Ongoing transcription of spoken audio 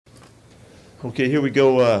Okay, here we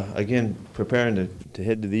go again, preparing to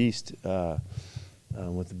head to the East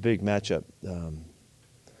with a big matchup.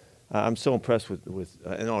 I'm so impressed with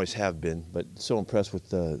and always have been, but so impressed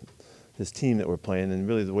with this team that we're playing, and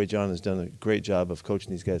really the way John has done a great job of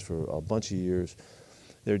coaching these guys for a bunch of years.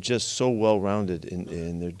 They're just so well-rounded,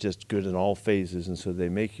 and they're just good in all phases, and so they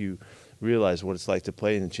make you realize what it's like to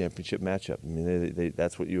play in a championship matchup. I mean,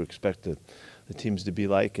 that's what you expect the teams to be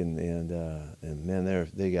like, and man,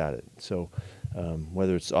 they got it. So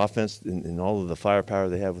whether it's offense and all of the firepower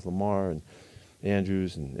they have with Lamar and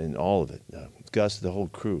Andrews and all of it, Gus, the whole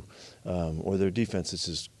crew, or their defense is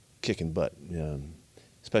just kicking butt.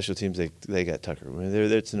 Special teams, they got Tucker. I mean,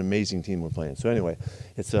 it's an amazing team we're playing. So anyway,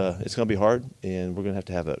 it's going to be hard, and we're going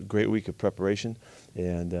to have a great week of preparation,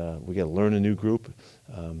 and we got to learn a new group.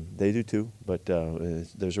 They do too, but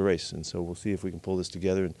there's a race, and so we'll see if we can pull this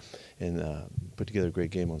together and put together a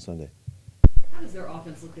great game on Sunday. How does their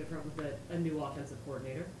offense look different with a new offensive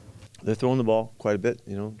coordinator? They're throwing the ball quite a bit,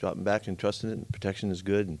 dropping back and trusting it, and protection is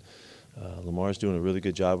good, and Lamar's doing a really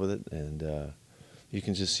good job with it, and you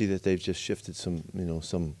can just see that they've just shifted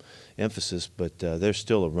some emphasis, but they're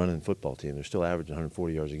still a running football team. They're still averaging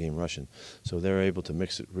 140 yards a game rushing, so they're able to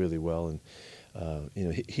mix it really well.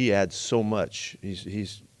 And he adds so much.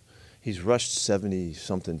 He's rushed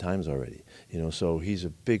 70-something times already. So he's a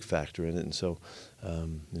big factor in it. And so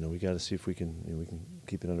we got to see if we can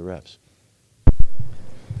keep it under wraps.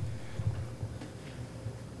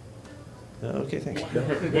 Okay, thanks.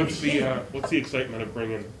 What's the excitement of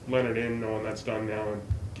bringing Leonard in, knowing that's done now, and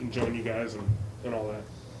can join you guys and all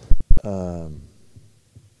that?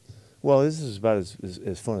 Well, this is about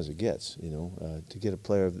as fun as it gets. To get a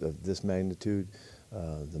player of this magnitude,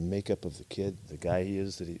 the makeup of the kid, the guy he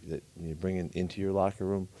is that you bring into your locker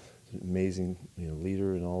room, amazing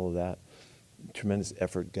leader and all of that, tremendous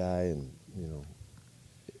effort guy, and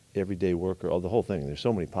everyday worker, the whole thing. There's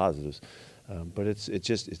so many positives. But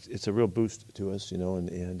it's a real boost to us,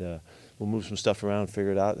 and we'll move some stuff around,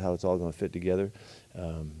 figure it out, how it's all going to fit together.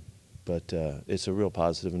 But it's a real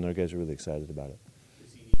positive, and our guys are really excited about it.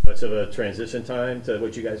 Does he need much of a transition time to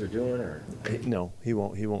what you guys are doing, or? No, he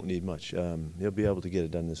won't. He won't need much. He'll be able to get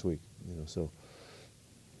it done this week. So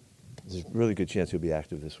there's a really good chance he'll be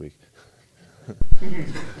active this week.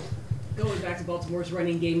 Going back to Baltimore's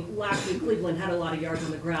running game, last week Cleveland had a lot of yards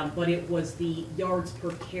on the ground, but it was the yards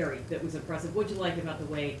per carry that was impressive. What did you like about the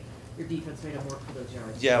way your defense made them work for those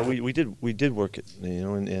yards? Yeah, we did work it,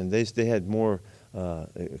 and they had more a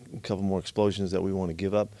couple more explosions that we want to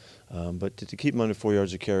give up, but to keep them under 4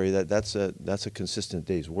 yards a carry, that's a consistent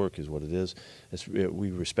day's work is what it is.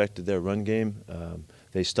 We respected their run game.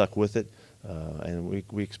 They stuck with it. And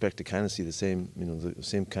we expect to kind of see the same, the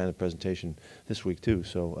same kind of presentation this week too.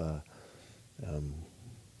 So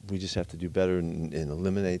we just have to do better and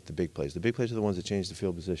eliminate the big plays. The big plays are the ones that change the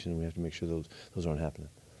field position, and we have to make sure those aren't happening.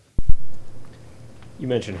 You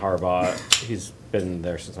mentioned Harbaugh. He's been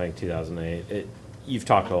there since I think 2008. You've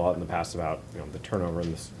talked a lot in the past about the turnover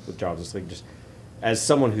in the jobs in this league. Just as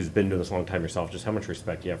someone who's been doing this a long time yourself, just how much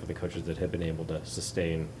respect do you have for the coaches that have been able to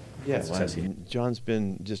sustain? Yeah, John's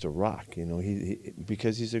been just a rock,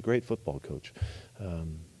 because he's a great football coach.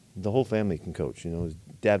 The whole family can coach. His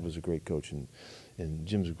dad was a great coach, and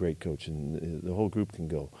Jim's a great coach, and the whole group can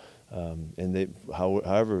go. And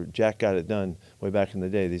however Jack got it done way back in the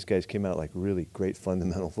day, these guys came out like really great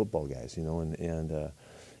fundamental football guys, and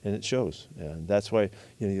it shows. And that's why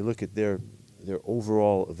you look at their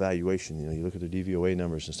overall evaluation. You look at their DVOA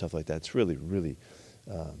numbers and stuff like that. It's really, really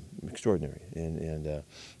extraordinary, and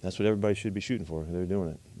that's what everybody should be shooting for. They're doing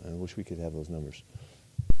it. I wish we could have those numbers.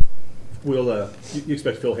 Will you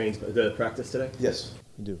expect Phil Haynes to practice today? Yes,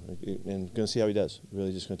 we do, and going to see how he does.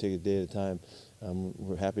 Really, just going to take it a day at a time.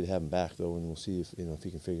 We're happy to have him back though, and we'll see if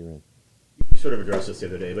he can figure in. You sort of addressed this the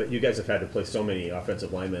other day, but you guys have had to play so many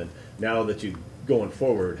offensive linemen. Now that you going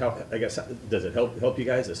forward, does it help you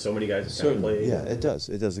guys? As so many guys have kind of played. Yeah, it does.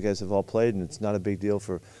 It does. The guys have all played, and it's not a big deal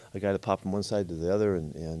for a guy to pop from one side to the other,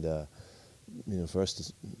 and for us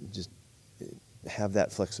to just have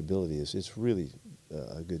that flexibility it's really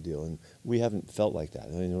a good deal. And we haven't felt like that.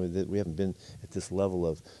 We haven't been at this level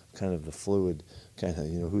of kind of the fluid kind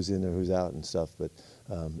of who's in there, who's out, and stuff. But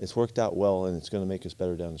it's worked out well, and it's going to make us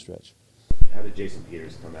better down the stretch. How did Jason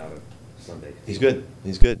Peters come out of Sunday? He's good.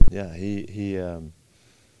 He's good. Yeah, he's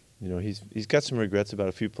got some regrets about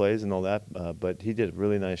a few plays and all that, but he did a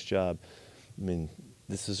really nice job. I mean,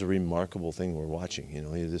 this is a remarkable thing we're watching.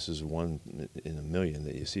 This is one in a million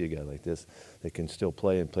that you see a guy like this that can still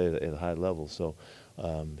play and play at a high level. So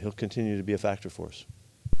he'll continue to be a factor for us.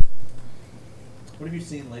 What have you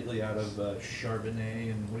seen lately out of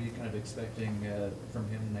Charbonnet, and what are you kind of expecting from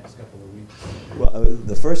him the next couple of weeks? Well,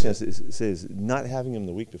 the first thing I say is not having him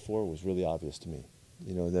the week before was really obvious to me.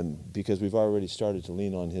 You know, then because we've already started to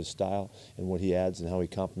lean on his style and what he adds and how he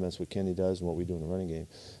complements what Kenny does and what we do in the running game.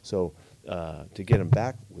 So to get him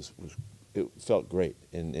back it felt great.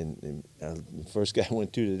 And the first guy I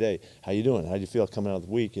went to today, how you doing? How do you feel coming out of the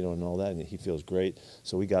week? You know, and all that. And he feels great.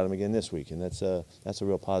 So we got him again this week, and that's a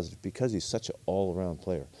real positive because he's such an all-around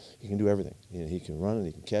player. He can do everything. You know, he can run and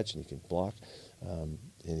he can catch and he can block, and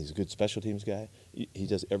he's a good special teams guy. He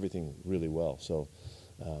does everything really well. So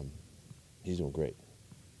he's doing great.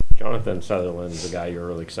 Jonathan Sutherland's a guy you're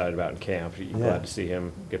really excited about in camp. You're glad to see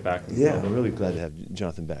him get back. Yeah, I'm really glad to have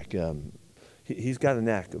Jonathan back. He's got a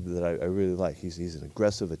knack that I really like. He's an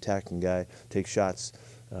aggressive, attacking guy, takes shots.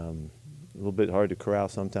 A little bit hard to corral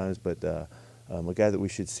sometimes, but a guy that we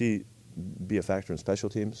should see be a factor in special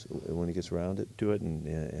teams when he gets around to it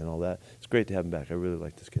and all that. It's great to have him back. I really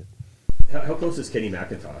like this kid. How close is Kenny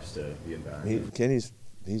McIntosh to being back?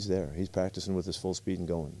 He's there. He's practicing with his full speed and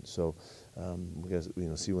going. So we got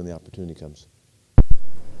to see when the opportunity comes.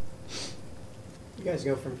 You guys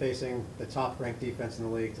go from facing the top-ranked defense in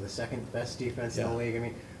the league to the second-best defense in the Yeah. league. I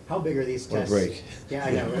mean, how big are these What a tests? break. Yeah,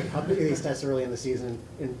 I know. Right? How big are these tests early in the season,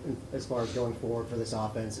 as far as going forward for this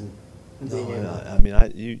offense and being able? I mean,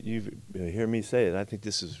 you hear me say it. I think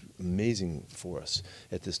this is amazing for us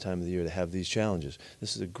at this time of the year to have these challenges.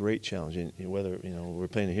 This is a great challenge, and whether we're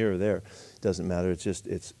playing here or there, doesn't matter.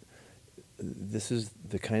 This is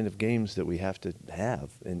the kind of games that we have to have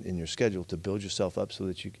in your schedule to build yourself up so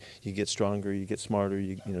that you get stronger, you get smarter,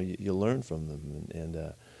 you learn from them,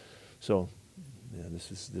 and so yeah,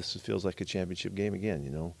 this feels like a championship game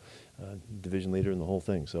again. Division leader and the whole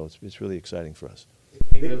thing. So it's really exciting for us.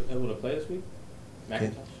 Think he'll able to play this week?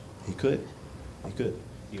 McIntosh? He could.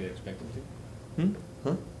 You expect him to?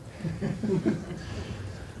 Huh?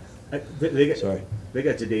 Sorry. They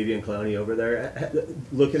got Jadeveon Clowney over there.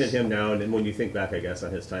 Looking at him now, and then when you think back, I guess,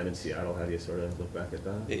 on his time in Seattle, how do you sort of look back at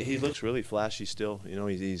that? He looks really flashy still.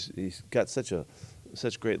 He's got such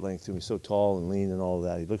great length to him. He's so tall and lean and all of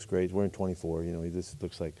that. He looks great. He's wearing 24. He just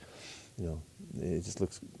looks like, it just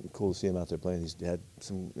looks cool to see him out there playing. He's had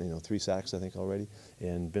some, 3 sacks I think already,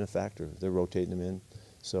 and been a factor. They're rotating him in,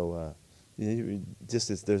 so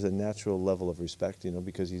there's a natural level of respect,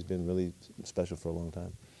 because he's been really special for a long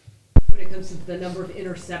time. When it comes to the number of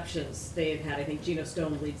interceptions they have had, I think Geno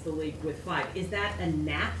Stone leads the league with 5. Is that a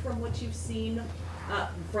knack from what you've seen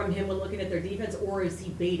from him when looking at their defense, or is he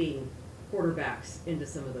baiting quarterbacks into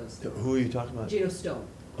some of those throws? Who are you talking about? Geno Stone.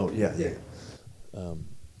 Oh, yeah.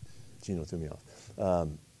 Geno threw me off.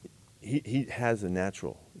 He has a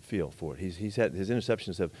natural feel for it. He's had his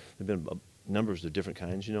interceptions have been numbers of different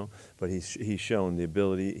kinds, but he's shown the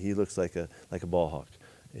ability. He looks like a ball hawk.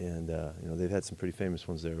 And they've had some pretty famous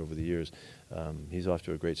ones there over the years. He's off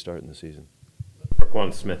to a great start in the season.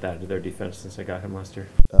 Roquan Smith added to their defense since I got him last year.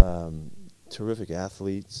 Terrific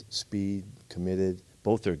athletes, speed, committed.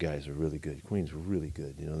 Both their guys are really good. Queen's really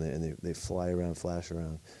good, and they fly around, flash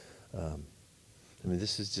around. I mean,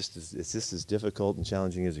 this is just as difficult and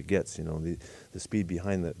challenging as it gets. The speed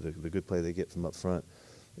behind the good play they get from up front,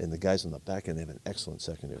 and the guys on the back end, they have an excellent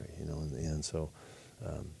secondary. And so.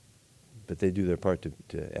 But they do their part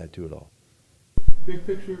to add to it all. Big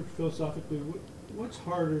picture, philosophically, what's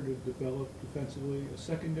harder to develop defensively, a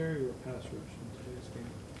secondary or a pass rush in today's game?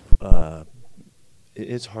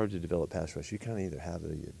 It's hard to develop pass rush. You kind of either have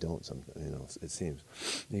it or you don't. It seems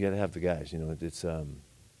you got to have the guys. It's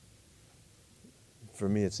for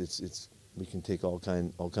me. It's we can take all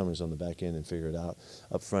comers on the back end and figure it out.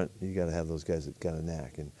 Up front, you got to have those guys that got a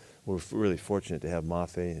knack, and we're really fortunate to have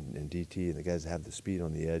Mafe and DT and the guys that have the speed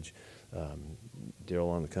on the edge. Darryl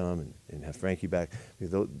on the come and have Frankie back.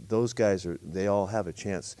 Those guys they all have a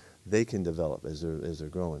chance. They can develop as they're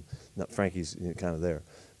growing. Not Frankie's kind of there,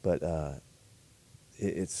 but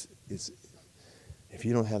it's if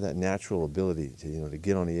you don't have that natural ability to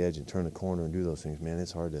get on the edge and turn the corner and do those things, man,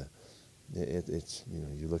 it's hard to.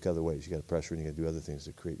 You look other ways. You got to pressure and you got to do other things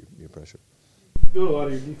to create your pressure. You build a lot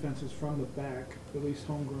of your defenses from the back, at least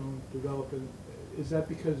homegrown, developing. Is that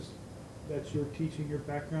because that's your teaching, your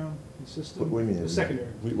background and system? What do you mean? The secondary.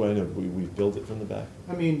 We build it from the back.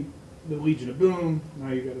 I mean, the Legion of Boom.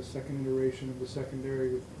 Now you got a second iteration of the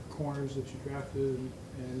secondary with corners that you drafted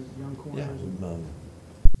and young corners. Yeah.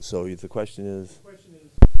 So the question is.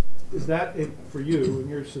 Is that for you in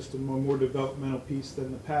your system a more developmental piece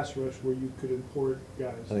than the pass rush where you could import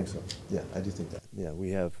guys? I think so. Yeah, I do think that. Yeah,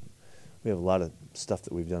 we have a lot of stuff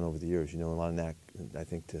that we've done over the years. A lot of knack, I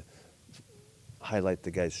think, to highlight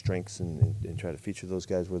the guys' strengths and try to feature those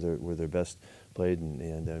guys where they're best played.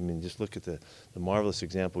 And I mean, just look at the marvelous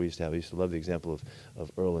example we used to have. I used to love the example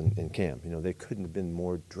of Earl and Cam. You know, they couldn't have been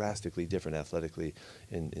more drastically different athletically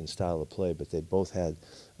in style of play, but they both had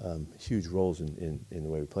huge roles in the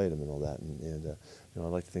way we played them and all that. And you know, I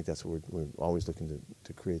like to think that's what we're always looking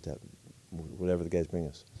to create, that whatever the guys bring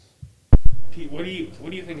us. Pete, what do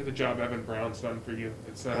you think of the job Evan Brown's done for you?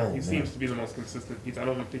 It's he seems to be the most consistent piece. I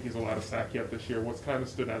don't think he's allowed a sack yet this year. What's kind of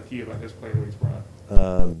stood out to you about his play when he's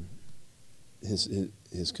brought?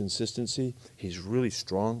 His consistency. He's really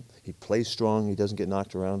strong. He plays strong. He doesn't get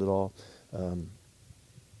knocked around at all. You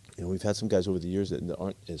know, we've had some guys over the years that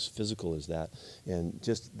aren't as physical as that, and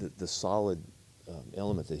just the solid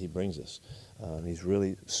element that he brings us. He's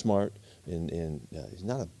really smart, and he's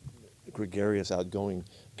not a gregarious, outgoing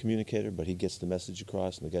communicator, but he gets the message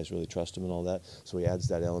across, and the guys really trust him and all that. So he adds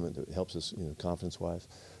that element that helps us, you know, confidence-wise.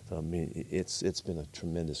 So, I mean, it's been a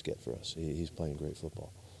tremendous get for us. He's playing great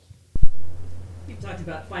football. You've talked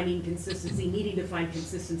about finding consistency, needing to find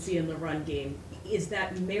consistency in the run game. Is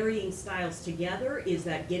that marrying styles together? Is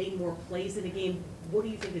that getting more plays in a game? What do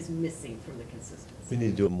you think is missing from the consistency? We need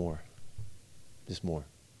to do it more, just more.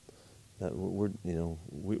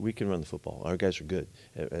 We can run the football. Our guys are good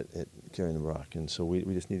at carrying the rock, and so we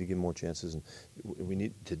just need to give them more chances. And we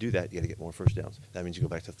need to do that. You got to get more first downs. That means you go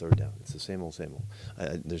back to third down. It's the same old, same old.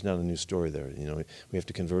 There's not a new story there. You know, we have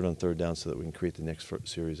to convert on third down so that we can create the next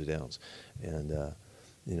series of downs. And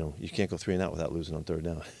you know, you can't go 3 and out without losing on third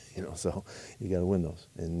down. You know, so you got to win those,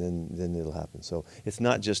 and then it'll happen. So it's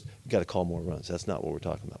not just you got to call more runs. That's not what we're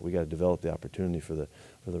talking about. We got to develop the opportunity for the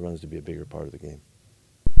runs to be a bigger part of the game.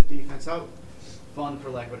 Defense, how fun, for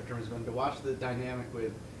lack of a better term, has been to watch the dynamic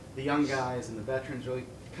with the young guys and the veterans really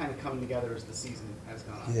kind of coming together as the season has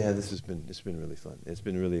gone on. Yeah, it's been really fun. It's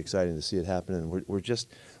been really exciting to see it happen, and we're just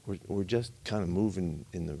kind of moving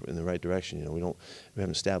in the right direction. You know, we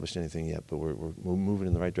haven't established anything yet, but we're moving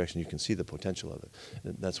in the right direction. You can see the potential of it.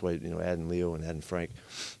 And that's why, you know, adding Leo and adding Frank,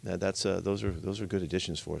 those are good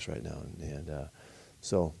additions for us right now, and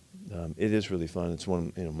so it is really fun. It's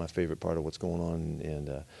one, you know, my favorite part of what's going on,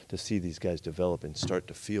 and to see these guys develop and start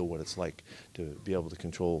to feel what it's like to be able to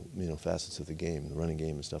control, you know, facets of the game, the running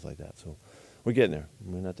game and stuff like that. So we're getting there.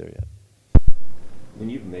 We're not there yet. When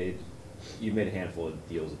you've made a handful of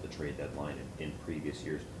deals at the trade deadline in previous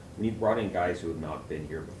years, when you've brought in guys who have not been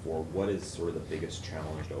here before, what is sort of the biggest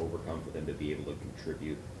challenge to overcome for them to be able to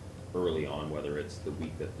contribute early on, whether it's the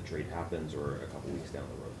week that the trade happens or a couple weeks down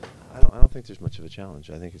the road? I don't think there's much of a challenge.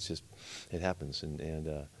 I think it's just, it happens. And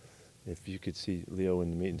if you could see Leo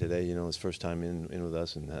in the meeting today, you know, his first time in with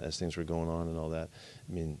us, and as things were going on and all that,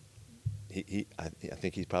 I mean, I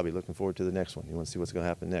think he's probably looking forward to the next one. He wants to see what's going to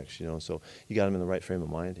happen next, you know. So you got him in the right frame of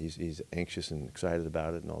mind. He's anxious and excited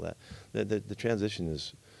about it and all that. The transition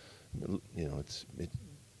is, you know,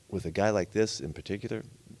 with a guy like this in particular,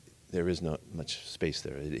 there is not much space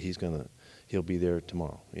there. He'll be there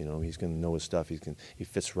tomorrow. You know, he's going to know his stuff. He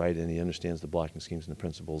fits right in. He understands the blocking schemes and the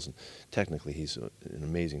principles. And technically, he's an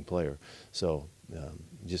amazing player. So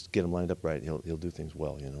just get him lined up right. He'll do things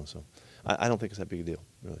well. You know. So I don't think it's that big a deal,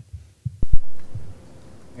 really.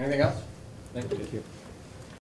 Anything else? Thank you.